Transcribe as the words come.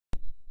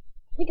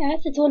Hey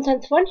guys, it's One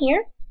Times Fun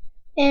here,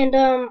 and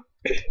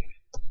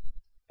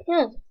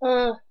yeah,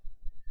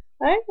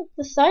 I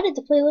decided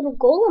to play a little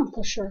Golem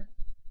Pusher.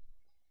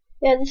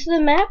 Yeah, this is a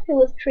map. It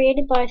was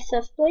created by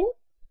Sethbling.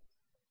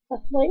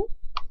 Sethbling.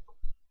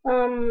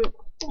 I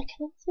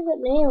can't see that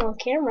name on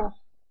camera.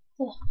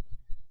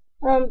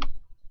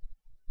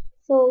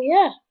 So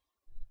yeah,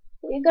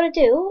 what you gotta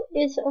do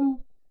is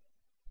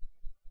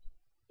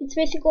it's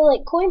basically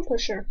like Coin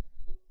Pusher.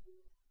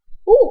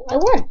 Ooh, I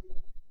won.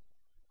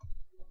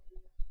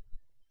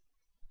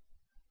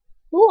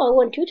 Ooh, I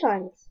won 2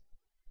 times.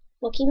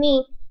 Lucky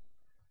me.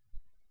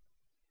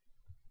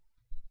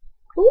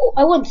 Ooh,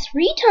 I won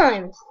 3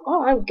 times.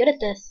 Oh, I'm good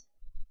at this.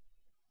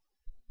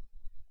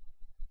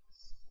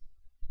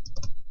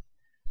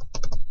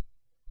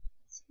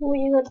 So what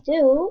you gotta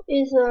do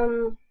is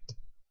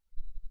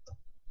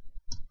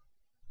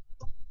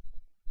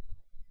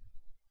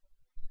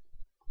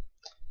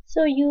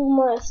so you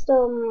must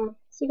so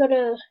you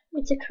gotta,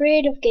 it's a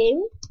creative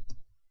game.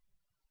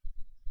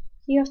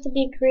 You have to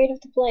be creative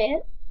to play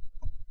it.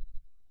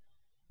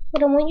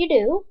 But what you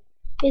do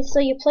is, so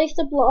you place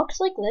the blocks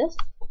like this.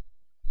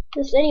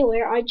 Just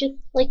anywhere. I just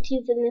like to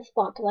use it in this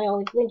spot because I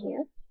always win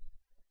here.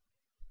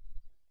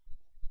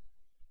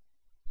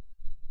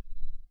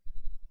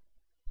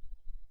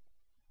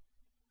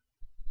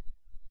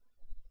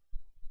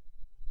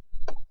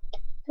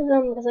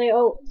 Because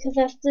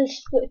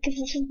this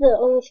is the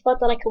only spot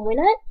that I can win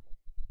at.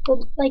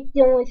 Well, like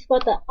the only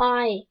spot that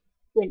I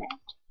win at.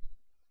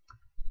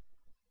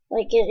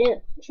 Like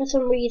for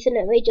some reason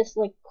it may just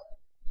like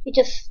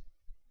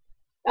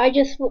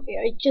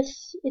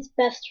it's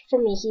best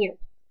for me here.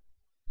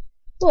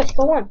 Oh, let's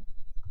go on.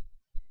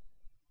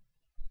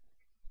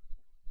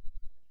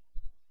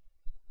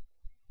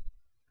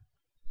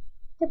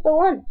 Hit the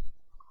 1.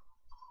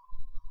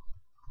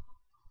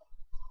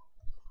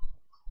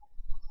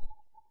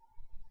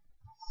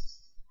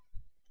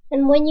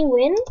 And when you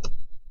win,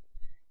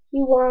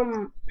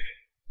 you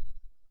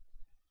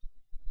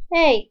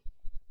hey,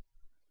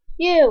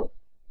 you.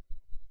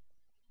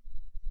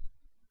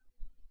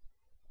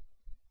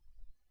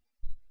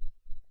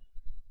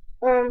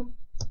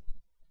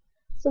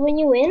 So when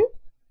you win,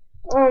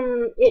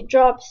 it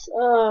drops,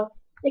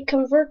 it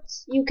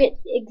converts, you get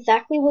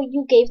exactly what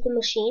you gave the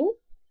machine,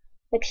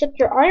 except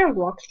your iron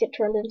blocks get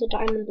turned into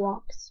diamond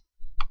blocks.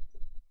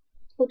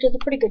 Which is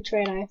a pretty good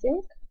trade, I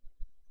think.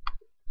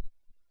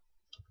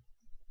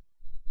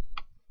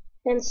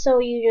 And so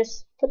you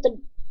just put the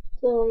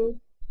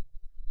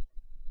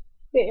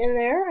bit in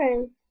there,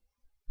 and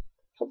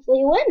hopefully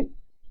you win.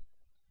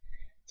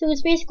 So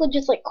it's basically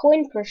just like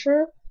Coin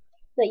Pusher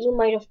that you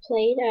might have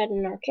played at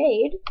an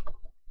arcade,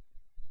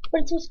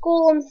 but it's with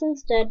golems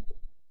instead.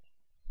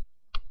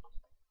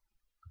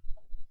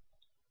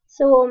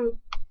 So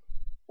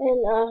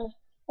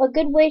a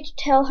good way to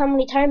tell how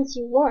many times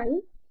you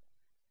won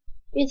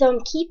is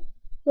keep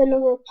the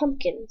number of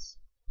pumpkins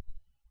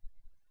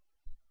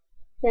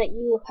that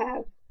you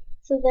have.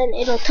 So then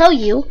it'll tell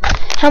you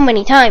how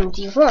many times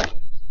you've won.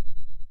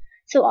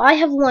 So I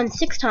have won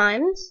 6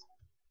 times.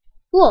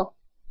 Cool.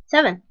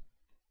 7.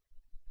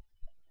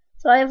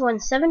 So I have won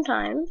 7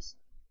 times.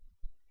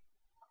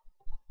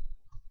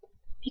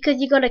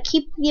 Because you gotta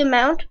keep the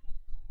amount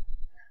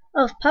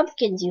of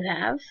pumpkins you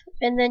have,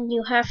 and then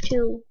you have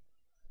to,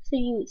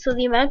 so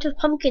the amount of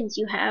pumpkins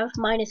you have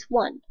minus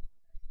 1.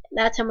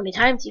 That's how many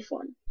times you've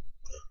won.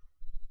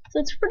 So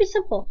it's pretty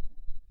simple.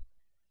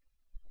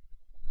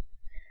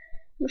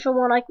 If I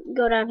want, I can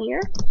go down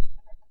here.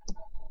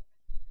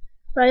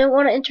 But I don't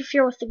want to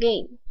interfere with the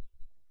game.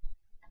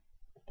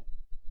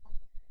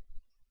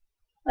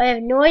 I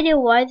have no idea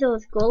why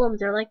those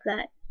golems are like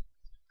that.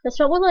 That's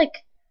probably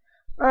like,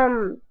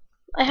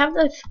 I have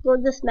to explore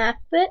this map a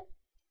bit.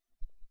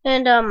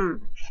 And,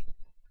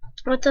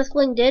 what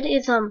Sethbling did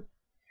is,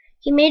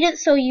 he made it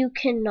so you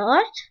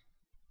cannot,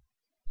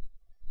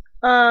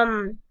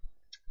 go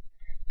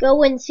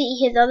and see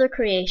his other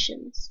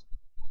creations.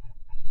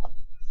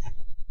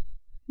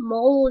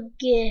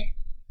 Molge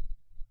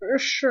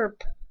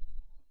Usherp.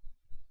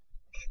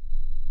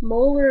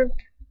 Molar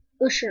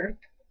Usherp.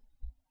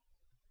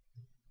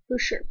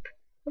 Usherp.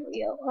 There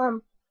we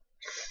go.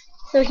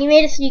 So he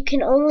made it so you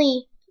can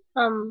only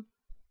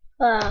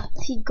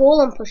see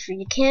Golem Pusher.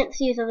 You can't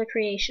see his other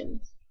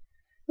creations,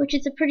 which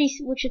is pretty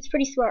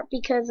smart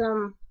because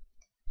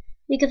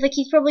like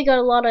he's probably got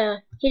a lot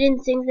of hidden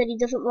things that he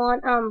doesn't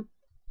want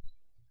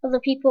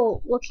other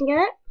people looking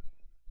at,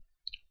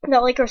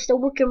 that like are still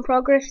work in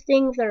progress,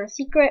 things that are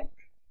secret.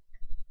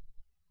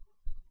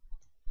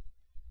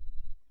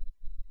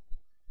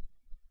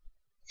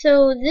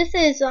 So this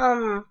is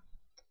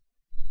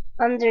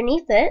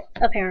underneath it,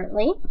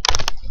 apparently.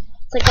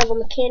 It's like all the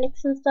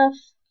mechanics and stuff.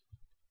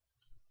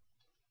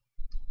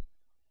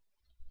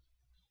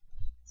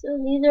 So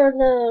these are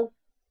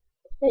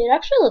it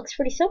actually looks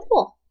pretty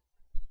simple.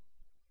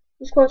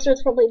 Of course,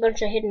 there's probably a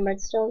bunch of hidden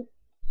redstone.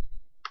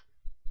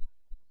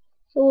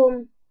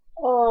 So,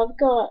 I've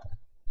got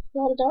a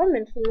lot of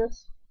diamonds from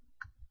this.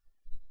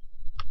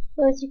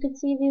 So as you can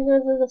see, these are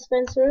the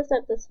dispensers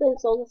that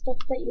dispense all the stuff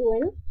that you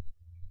win.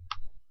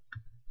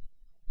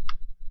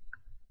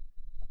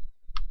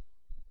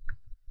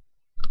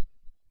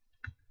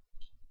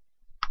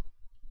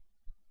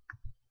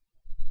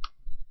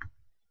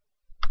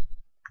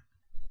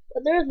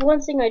 But there is one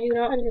thing I do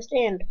not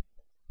understand.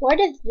 Why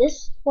does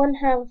this one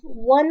have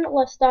one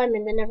less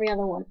diamond than every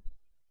other one?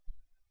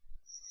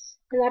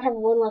 And that have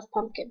one less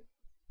pumpkin?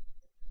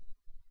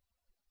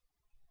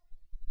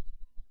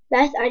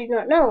 That I do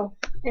not know,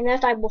 and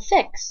that I will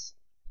fix.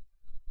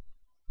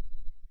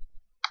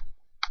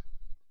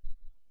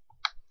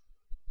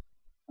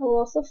 I will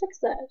also fix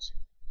that.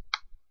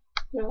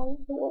 No,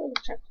 I will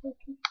check.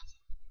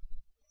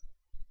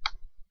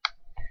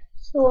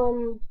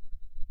 So,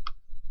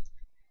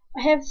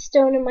 I have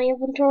stone in my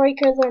inventory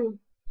because,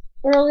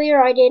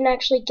 earlier I didn't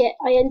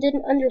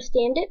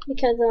understand it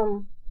because,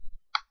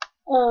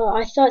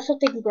 I thought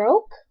something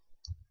broke,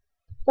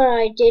 but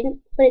it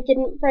didn't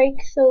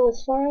break, so it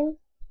was fine.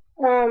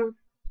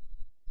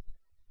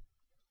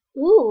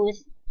 Ooh,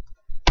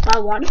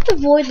 wow, why does the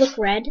void look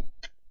red?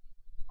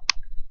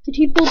 Did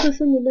he build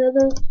this in the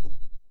nether?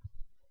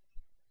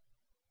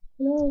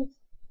 No.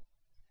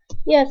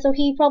 Yeah, so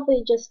he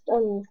probably just,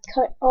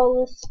 cut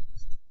all this.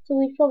 So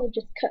we probably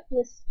just cut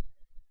this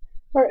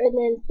part and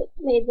then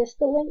made this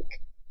the link.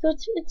 So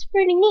it's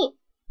pretty neat.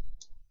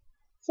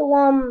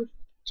 So,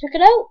 check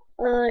it out,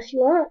 if you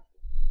want.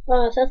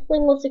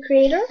 Sethbling was the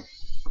creator.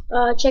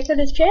 Check out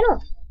his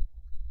channel.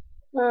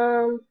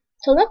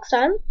 Till next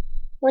time,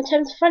 One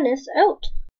Time's Funness out.